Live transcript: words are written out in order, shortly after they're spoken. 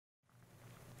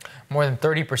More than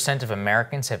 30% of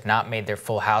Americans have not made their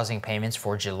full housing payments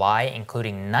for July,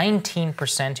 including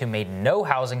 19% who made no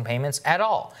housing payments at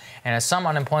all. And as some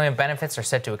unemployment benefits are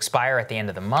set to expire at the end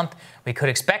of the month, we could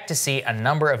expect to see a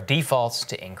number of defaults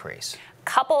to increase.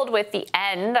 Coupled with the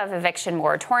end of eviction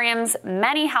moratoriums,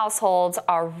 many households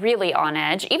are really on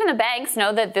edge. Even the banks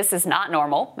know that this is not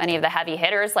normal. Many of the heavy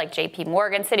hitters like JP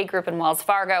Morgan, Citigroup, and Wells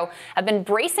Fargo have been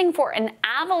bracing for an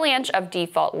avalanche of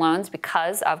default loans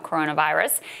because of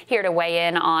coronavirus. Here to weigh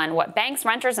in on what banks,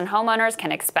 renters, and homeowners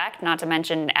can expect, not to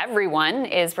mention everyone,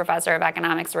 is Professor of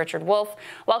Economics Richard Wolff.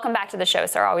 Welcome back to the show,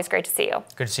 sir. Always great to see you.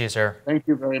 Good to see you, sir. Thank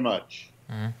you very much.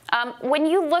 When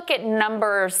you look at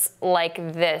numbers like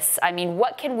this, I mean,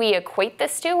 what can we equate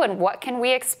this to and what can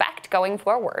we expect going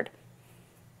forward?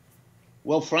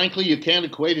 Well, frankly, you can't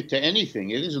equate it to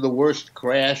anything. It is the worst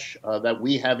crash that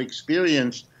we have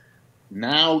experienced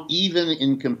now, even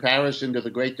in comparison to the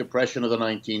Great Depression of the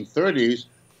 1930s,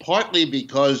 partly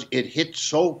because it hit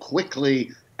so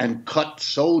quickly and cut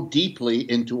so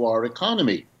deeply into our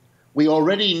economy. We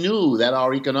already knew that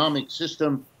our economic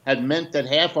system had meant that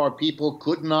half our people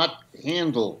could not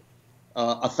handle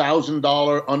a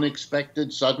 $1,000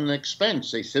 unexpected sudden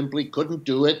expense. They simply couldn't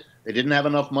do it. They didn't have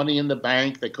enough money in the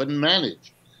bank. They couldn't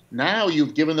manage. Now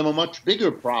you've given them a much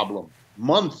bigger problem,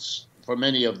 months for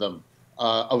many of them,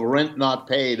 of rent not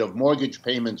paid, of mortgage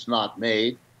payments not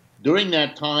made. During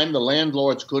that time, the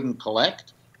landlords couldn't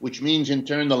collect, which means in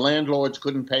turn the landlords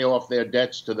couldn't pay off their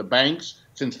debts to the banks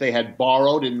since they had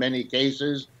borrowed in many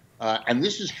cases. And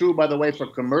this is true, by the way, for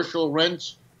commercial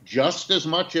rents just as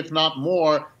much, if not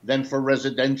more, than for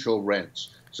residential rents.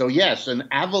 So, yes, an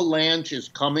avalanche is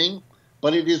coming,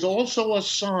 but it is also a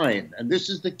sign, and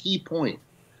this is the key point,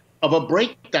 of a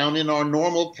breakdown in our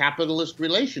normal capitalist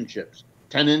relationships.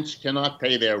 Tenants cannot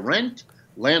pay their rent.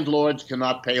 Landlords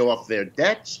cannot pay off their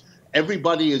debts.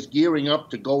 Everybody is gearing up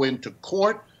to go into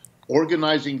court,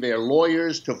 organizing their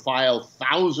lawyers to file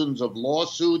thousands of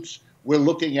lawsuits. We're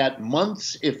looking at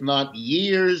months, if not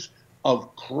years,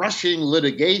 of crushing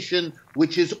litigation,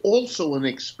 which is also an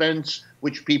expense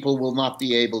which people will not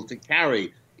be able to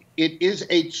carry. It is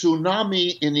a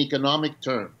tsunami in economic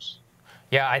terms.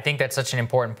 Yeah, I think that's such an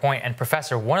important point. And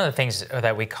Professor, one of the things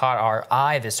that we caught our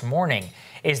eye this morning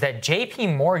is that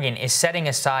JP Morgan is setting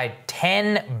aside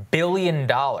 $10 billion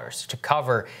to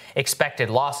cover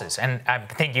expected losses. And I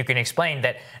think you can explain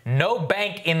that no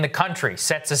bank in the country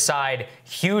sets aside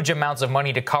huge amounts of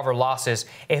money to cover losses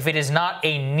if it is not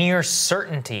a near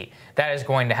certainty that is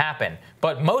going to happen.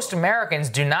 But most Americans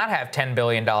do not have $10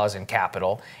 billion in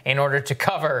capital in order to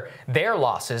cover their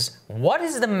losses. What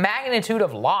is the magnitude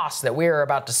of loss that we are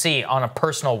about to see on a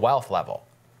personal wealth level?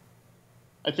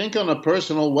 I think on a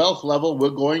personal wealth level,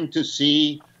 we're going to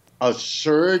see a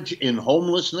surge in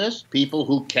homelessness, people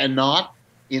who cannot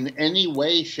in any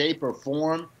way, shape, or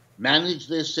form manage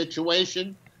this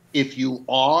situation. If you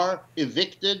are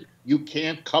evicted, you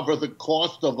can't cover the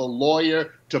cost of a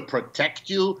lawyer to protect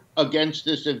you against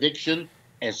this eviction,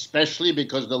 especially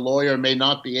because the lawyer may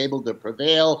not be able to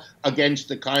prevail against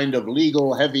the kind of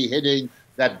legal heavy hitting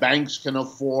that banks can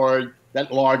afford,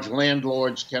 that large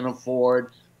landlords can afford.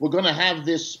 We're going to have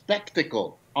this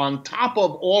spectacle on top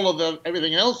of all of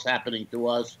everything else happening to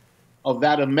us of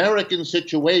that American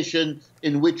situation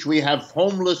in which we have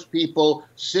homeless people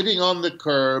sitting on the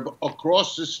curb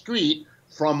across the street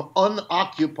from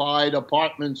unoccupied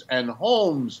apartments and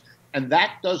homes. And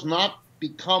that does not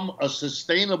become a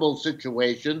sustainable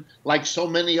situation like so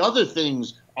many other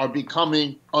things are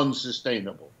becoming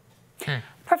unsustainable.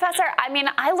 Professor, I mean,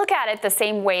 I look at it the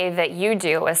same way that you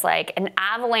do. It's like an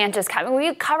avalanche is coming.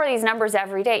 We cover these numbers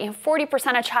every day.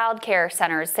 40% of child care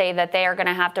centers say that they are going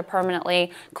to have to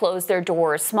permanently close their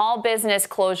doors. Small business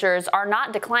closures are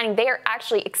not declining. They are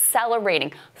actually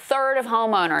accelerating. Third of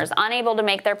homeowners unable to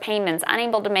make their payments,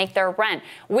 unable to make their rent.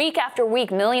 Week after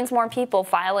week, millions more people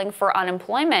filing for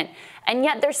unemployment. And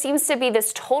yet there seems to be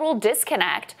this total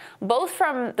disconnect, both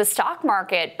from the stock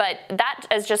market, but that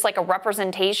is just like a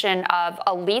representation of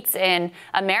elites in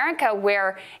America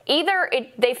where either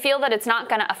they feel that it's not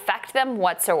going to affect them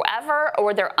whatsoever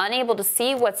or they're unable to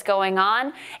see what's going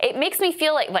on. It makes me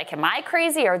feel like, am I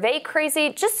crazy? Are they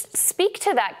crazy? Just speak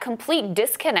to that complete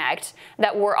disconnect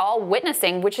that we're all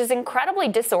witnessing, which is incredibly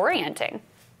disorienting.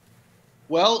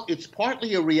 Well, it's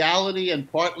partly a reality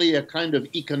and partly a kind of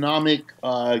economic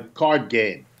card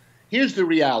game. Here's the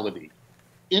reality.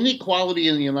 Inequality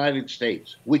in the United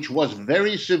States, which was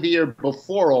very severe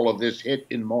before all of this hit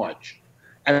in March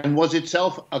and was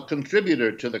itself a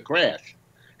contributor to the crash,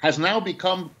 has now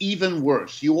become even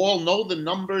worse. You all know the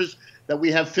numbers that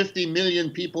we have 50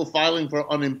 million people filing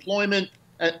for unemployment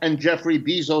And Jeffrey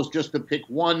Bezos, just to pick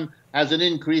one, has an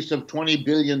increase of $20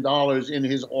 billion in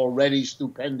his already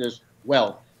stupendous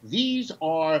wealth. These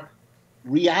are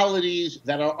realities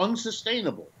that are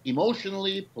unsustainable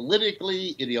emotionally,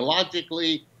 politically,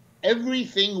 ideologically.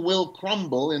 Everything will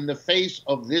crumble in the face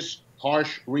of this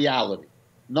harsh reality.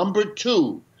 Number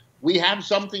two, we have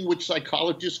something which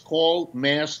psychologists call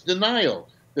mass denial.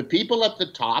 The people at the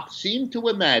top seem to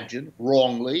imagine,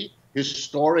 wrongly,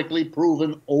 historically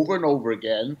proven over and over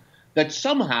again, that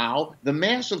somehow the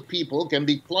mass of people can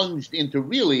be plunged into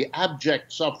really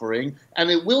abject suffering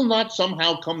and it will not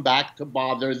somehow come back to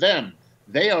bother them.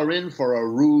 They are in for a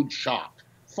rude shock.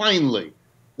 Finally,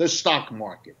 the stock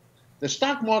market. The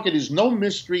stock market is no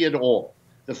mystery at all.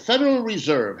 The Federal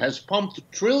Reserve has pumped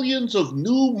trillions of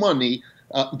new money,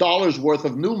 dollars worth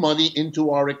of new money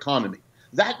into our economy.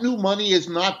 That new money is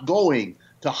not going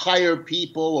to hire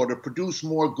people or to produce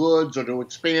more goods or to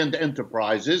expand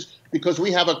enterprises because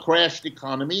we have a crashed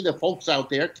economy. The folks out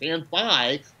there can't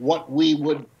buy what we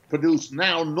would produce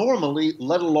now normally,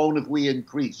 let alone if we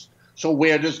increase. So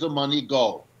where does the money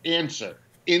go? Answer,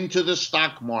 into the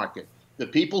stock market. The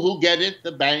people who get it,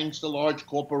 the banks, the large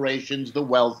corporations, the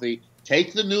wealthy,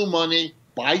 take the new money,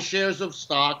 buy shares of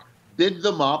stock, bid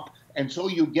them up, and so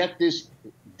you get this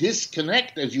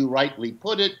disconnect, as you rightly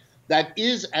put it, that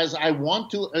is, as I want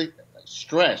to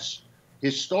stress,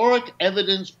 historic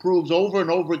evidence proves over and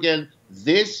over again,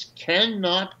 this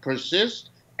cannot persist,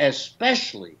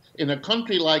 especially in a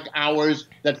country like ours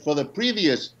that for the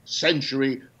previous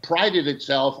century prided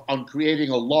itself on creating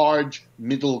a large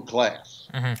middle class.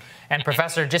 Mm-hmm. And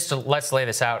Professor, let's lay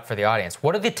this out for the audience.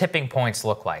 What do the tipping points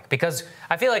look like? Because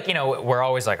I feel like, we're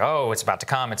always like, oh, it's about to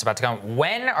come, it's about to come.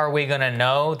 When are we going to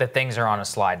know that things are on a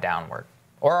slide downward?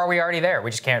 Or are we already there? We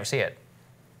just can't see it.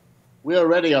 We're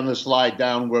already on the slide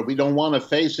downward. We don't want to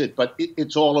face it, but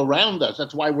it's all around us.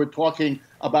 That's why we're talking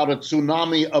about a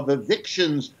tsunami of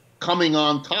evictions coming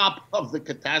on top of the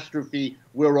catastrophe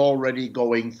we're already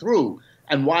going through.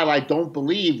 And while I don't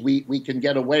believe we can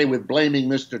get away with blaming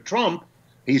Mr. Trump,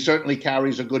 he certainly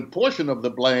carries a good portion of the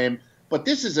blame, but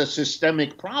this is a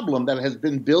systemic problem that has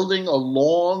been building a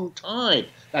long time.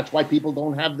 That's why people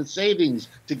don't have the savings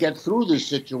to get through this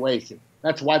situation.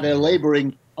 That's why they're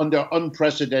laboring under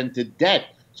unprecedented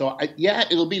debt. So, yeah,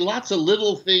 it'll be lots of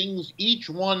little things, each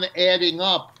one adding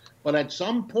up. But at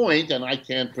some point, and I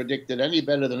can't predict it any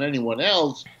better than anyone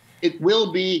else, it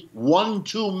will be one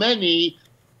too many,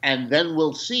 and then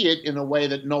we'll see it in a way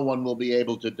that no one will be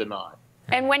able to deny.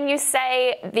 And when you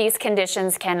say these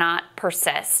conditions cannot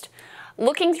persist,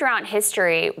 looking throughout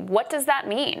history, what does that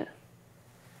mean?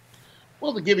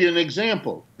 Well, to give you an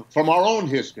example, from our own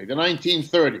history, the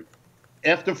 1930s,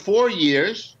 after 4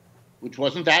 years, which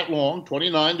wasn't that long,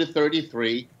 29 to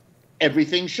 33,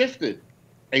 everything shifted.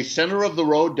 A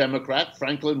center-of-the-road Democrat,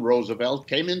 Franklin Roosevelt,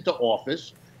 came into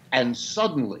office, and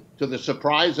suddenly, to the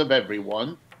surprise of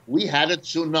everyone, we had a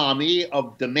tsunami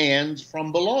of demands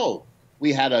from below.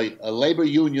 We had a labor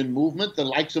union movement, the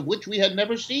likes of which we had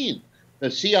never seen. The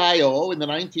CIO in the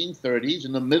 1930s,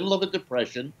 in the middle of a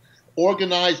depression,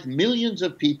 organized millions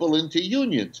of people into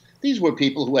unions. These were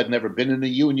people who had never been in a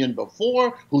union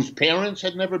before, whose parents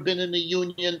had never been in a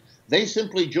union. They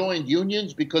simply joined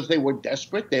unions because they were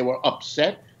desperate, they were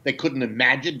upset, they couldn't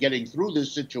imagine getting through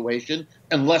this situation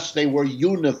unless they were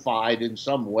unified in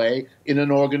some way in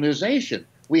an organization.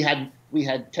 We had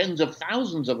tens of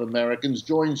thousands of Americans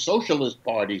join socialist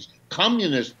parties,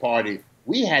 communist parties.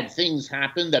 We had things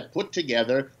happen that put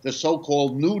together the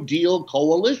so-called New Deal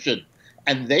coalition.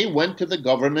 And they went to the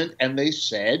government and they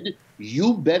said,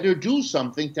 you better do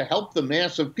something to help the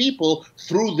mass of people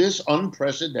through this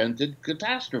unprecedented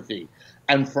catastrophe.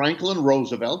 And Franklin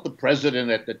Roosevelt, the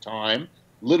president at the time,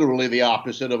 literally the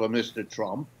opposite of a Mr.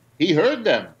 Trump, he heard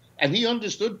them. And he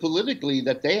understood politically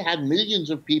that they had millions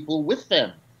of people with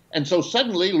them. And so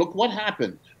suddenly, look what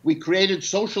happened. We created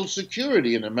Social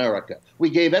Security in America. We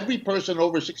gave every person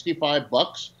over 65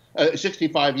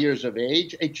 years of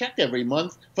age, a check every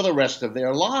month for the rest of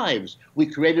their lives. We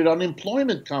created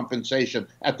unemployment compensation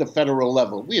at the federal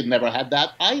level. We had never had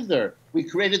that either. We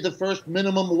created the first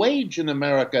minimum wage in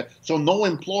America, so no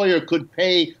employer could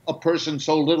pay a person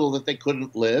so little that they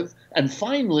couldn't live. And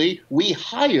finally, we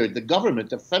hired, the government,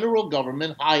 the federal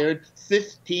government hired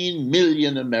 15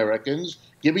 million Americans,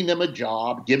 giving them a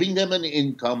job, giving them an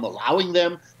income, allowing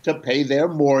them to pay their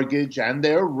mortgage and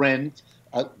their rent.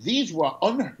 These were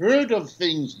unheard of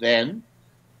things then,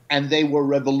 and they were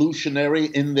revolutionary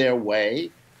in their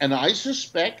way. And I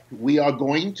suspect we are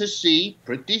going to see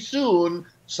pretty soon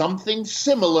something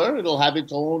similar. It'll have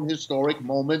its own historic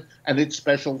moment and its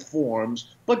special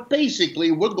forms. But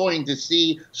basically, we're going to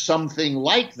see something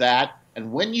like that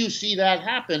And when you see that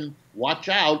happen, watch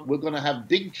out. We're going to have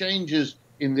big changes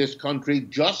in this country,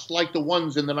 just like the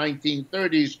ones in the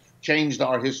 1930s changed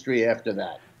our history after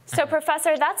that. So,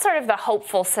 Professor, that's sort of the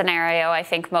hopeful scenario. I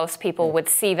think most people would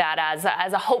see that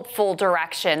as a hopeful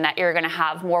direction, that you're going to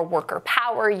have more worker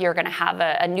power, you're going to have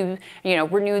a new,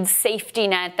 renewed safety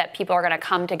net, that people are going to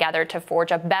come together to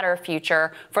forge a better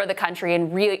future for the country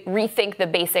and rethink the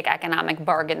basic economic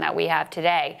bargain that we have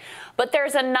today. But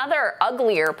there's another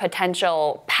uglier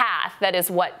potential path that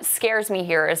is what scares me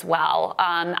here as well.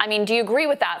 I mean, do you agree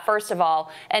with that, first of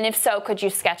all? And if so, could you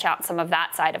sketch out some of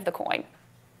that side of the coin?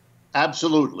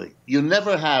 Absolutely. You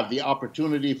never have the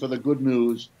opportunity for the good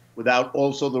news without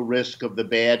also the risk of the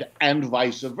bad, and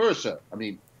vice versa. I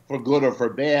mean, for good or for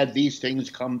bad, these things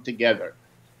come together.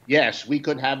 Yes, we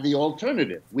could have the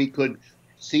alternative. We could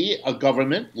see a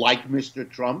government like Mr.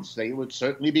 Trump's, they would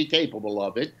certainly be capable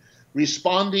of it,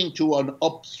 responding to an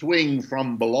upswing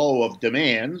from below of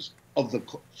demands of the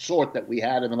sort that we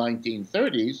had in the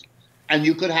 1930s. And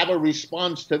you could have a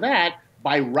response to that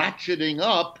by ratcheting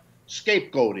up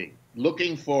scapegoating,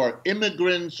 looking for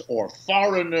immigrants or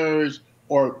foreigners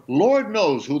or Lord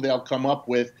knows who they'll come up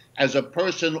with as a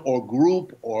person or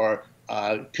group or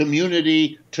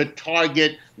community to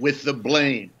target with the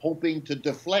blame, hoping to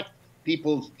deflect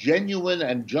people's genuine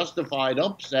and justified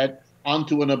upset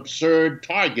onto an absurd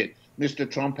target. Mr.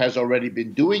 Trump has already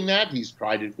been doing that. He's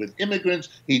tried it with immigrants.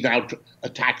 He now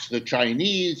attacks the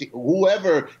Chinese,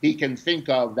 whoever he can think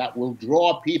of that will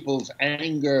draw people's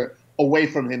anger away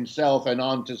from himself and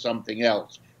onto something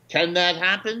else. Can that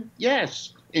happen?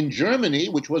 Yes. In Germany,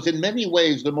 which was in many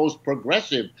ways the most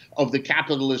progressive of the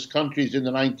capitalist countries in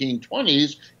the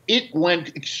 1920s, it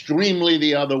went extremely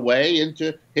the other way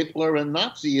into Hitler and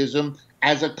Nazism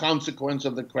as a consequence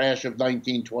of the crash of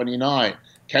 1929.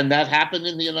 Can that happen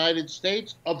in the United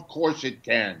States? Of course it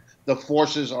can. The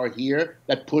forces are here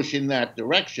that push in that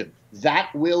direction.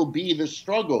 That will be the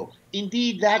struggle.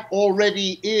 Indeed, that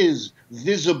already is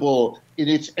visible in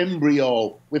its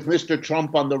embryo with Mr.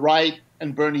 Trump on the right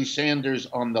and Bernie Sanders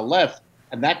on the left.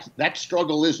 And that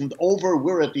struggle isn't over.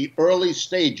 We're at the early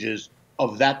stages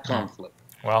of that conflict.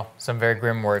 Well, some very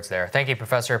grim words there. Thank you,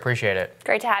 Professor. Appreciate it.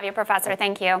 Great to have you, Professor.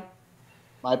 Thank you.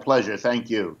 My pleasure. Thank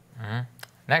you.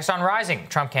 Next on Rising,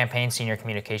 Trump campaign senior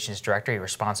communications director. He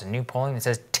responds to new polling that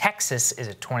says Texas is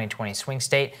a 2020 swing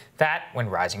state. That when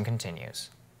Rising continues.